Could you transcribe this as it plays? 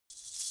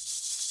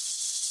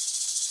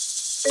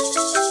A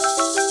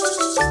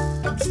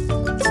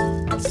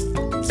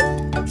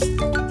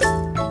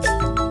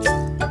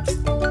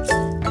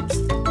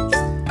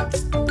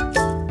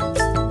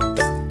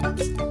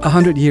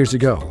 100 years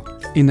ago,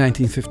 in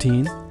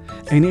 1915,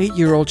 an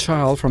 8-year-old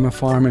child from a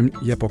farm in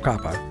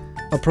Yepocapa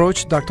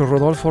approached Dr.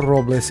 Rodolfo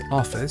Robles'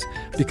 office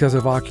because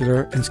of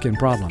ocular and skin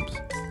problems.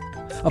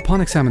 Upon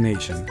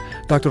examination,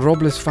 Dr.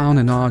 Robles found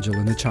a nodule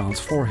in the child's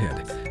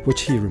forehead,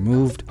 which he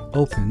removed,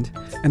 opened,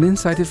 and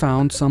inside he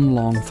found some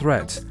long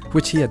threads,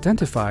 which he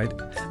identified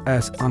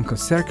as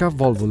Onchocerca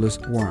volvulus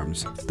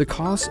worms, the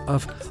cause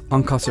of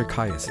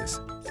Onchocerciasis.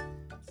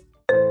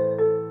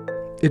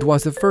 It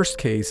was the first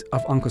case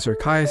of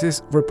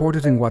Onchocerciasis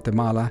reported in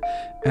Guatemala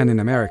and in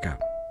America.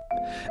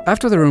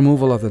 After the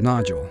removal of the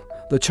nodule,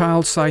 the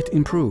child's sight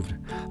improved,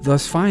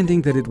 thus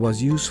finding that it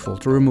was useful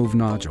to remove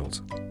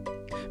nodules.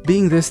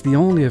 Being this the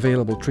only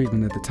available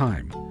treatment at the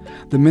time,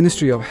 the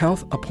Ministry of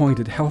Health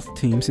appointed health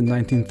teams in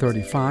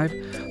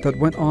 1935 that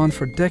went on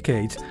for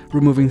decades,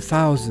 removing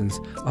thousands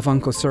of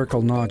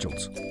onchocercal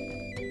nodules.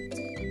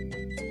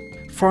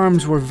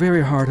 Farms were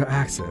very hard to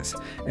access,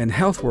 and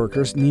health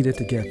workers needed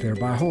to get there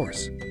by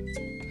horse.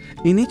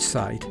 In each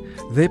site,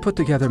 they put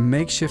together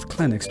makeshift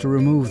clinics to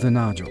remove the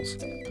nodules.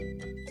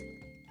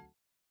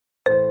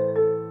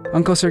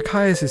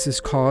 Onchocerciasis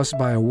is caused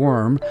by a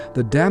worm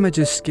that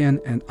damages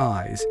skin and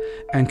eyes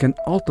and can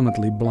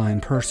ultimately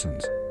blind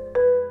persons.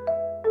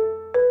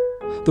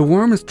 The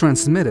worm is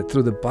transmitted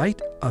through the bite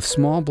of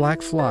small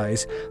black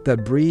flies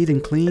that breed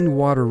in clean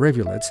water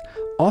rivulets,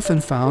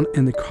 often found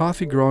in the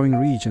coffee-growing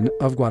region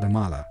of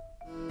Guatemala.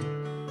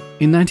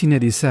 In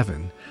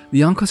 1987,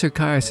 the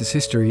Onchocerciasis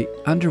history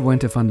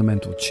underwent a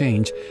fundamental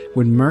change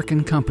when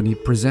Merck & Company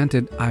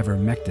presented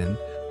ivermectin,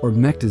 or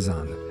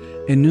Mectizan,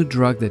 a new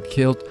drug that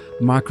killed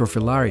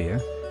microfilaria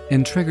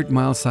and triggered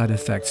mild side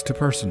effects to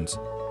persons.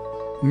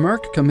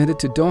 Merck committed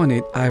to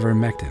donate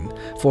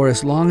ivermectin for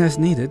as long as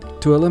needed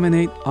to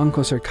eliminate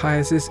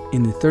onchocerciasis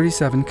in the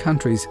 37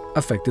 countries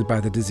affected by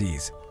the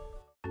disease.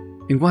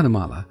 In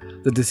Guatemala,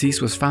 the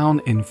disease was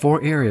found in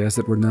 4 areas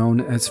that were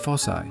known as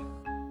foci: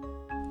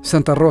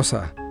 Santa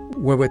Rosa,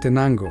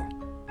 Huehuetenango,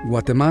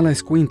 Guatemala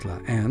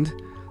Escuintla, and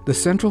the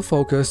central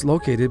focus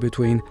located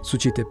between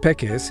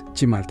Suchitepeques,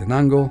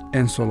 Chimaltenango,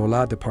 and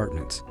Sololá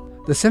departments.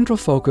 The central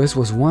focus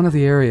was one of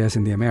the areas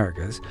in the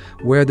Americas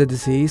where the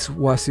disease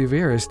was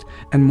severest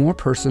and more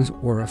persons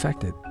were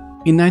affected.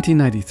 In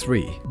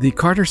 1993, the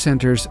Carter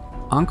Center's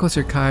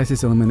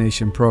Onchocerciasis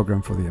Elimination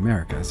Program for the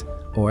Americas,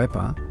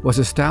 OEPA, was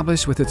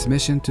established with its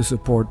mission to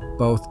support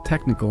both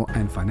technical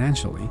and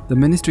financially the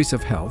ministries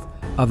of health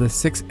of the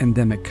 6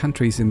 endemic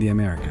countries in the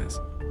Americas.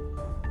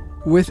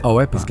 With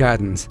OEPA's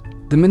guidance,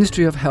 the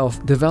Ministry of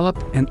Health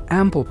developed an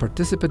ample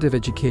participative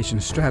education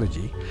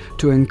strategy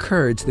to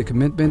encourage the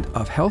commitment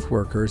of health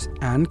workers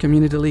and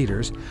community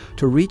leaders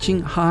to reaching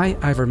high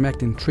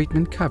ivermectin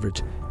treatment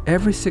coverage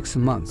every 6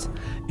 months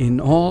in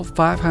all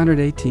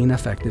 518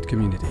 affected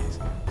communities.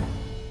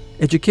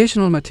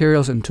 Educational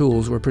materials and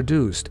tools were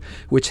produced,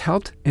 which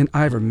helped in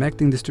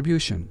ivermectin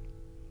distribution.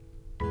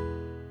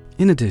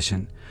 In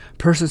addition,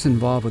 persons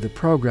involved with the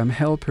program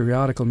held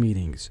periodical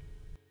meetings.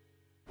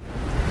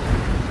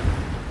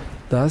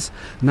 Thus,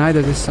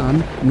 neither the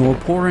sun nor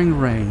pouring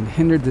rain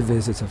hindered the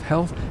visits of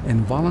health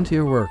and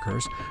volunteer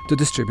workers to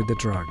distribute the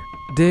drug.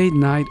 Day,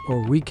 night,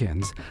 or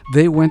weekends,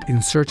 they went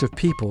in search of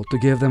people to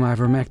give them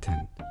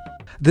ivermectin.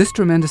 This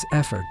tremendous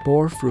effort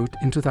bore fruit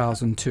in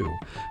 2002,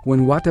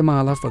 when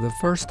Guatemala for the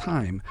first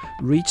time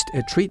reached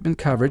a treatment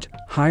coverage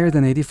higher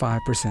than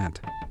 85%.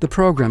 The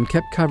program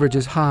kept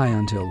coverages high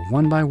until,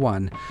 one by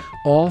one,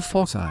 all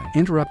foci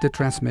interrupted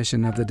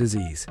transmission of the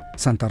disease.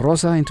 Santa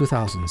Rosa in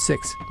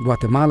 2006,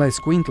 Guatemala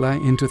Escuintla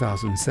in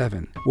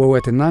 2007,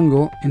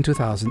 Huehuetenango in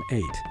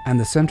 2008, and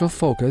the Central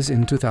Focus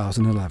in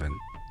 2011.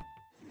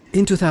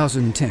 In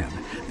 2010,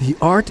 the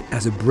Art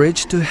as a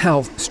Bridge to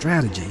Health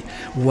strategy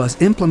was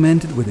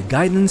implemented with the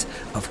guidance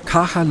of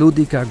Caja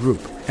Lúdica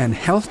Group, and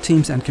health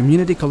teams and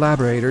community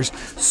collaborators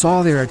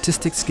saw their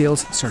artistic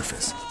skills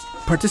surface.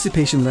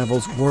 Participation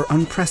levels were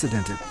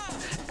unprecedented.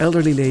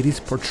 Elderly ladies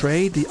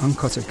portrayed the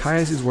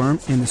onchocerciasis worm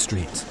in the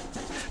streets.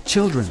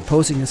 Children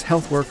posing as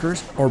health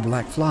workers or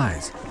black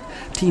flies.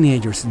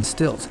 Teenagers in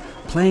stills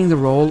playing the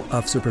role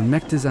of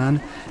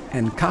Supermectizan,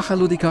 and Caja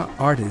Lúdica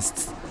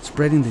artists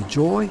spreading the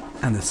joy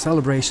and the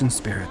celebration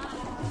spirit.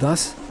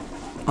 Thus,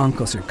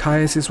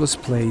 onchocerciasis was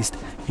placed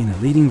in a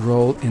leading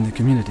role in the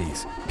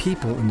communities.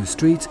 People in the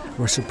streets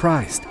were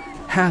surprised,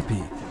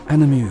 happy,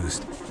 and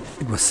amused.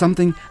 It was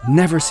something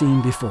never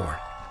seen before.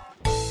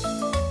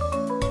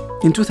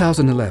 In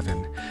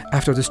 2011,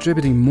 after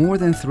distributing more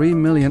than 3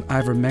 million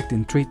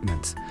ivermectin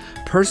treatments,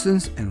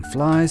 persons and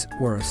flies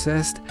were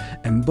assessed,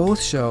 and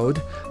both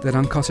showed that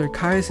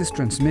onchocerciasis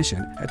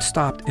transmission had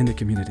stopped in the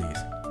communities.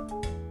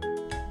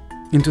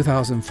 In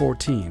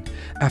 2014,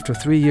 after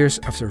 3 years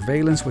of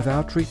surveillance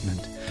without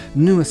treatment,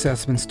 new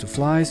assessments to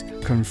flies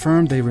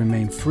confirmed they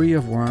remained free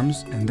of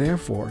worms, and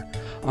therefore,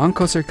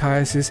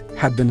 onchocerciasis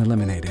had been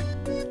eliminated.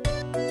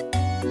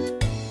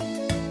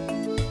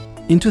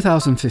 In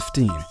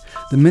 2015,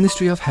 the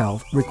Ministry of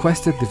Health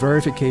requested the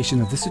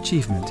verification of this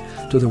achievement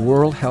to the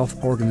World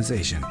Health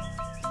Organization.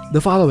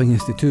 The following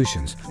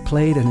institutions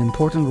played an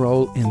important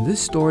role in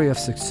this story of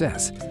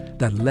success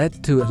that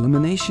led to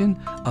elimination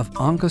of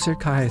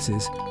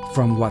onchocerciasis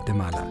from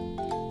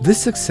Guatemala. This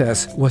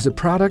success was a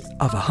product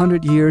of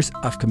 100 years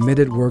of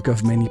committed work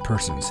of many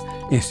persons,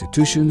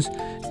 institutions,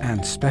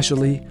 and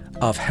especially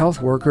of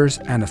health workers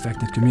and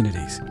affected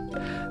communities.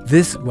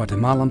 This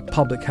Guatemalan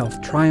public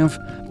health triumph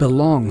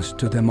belongs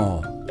to them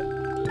all.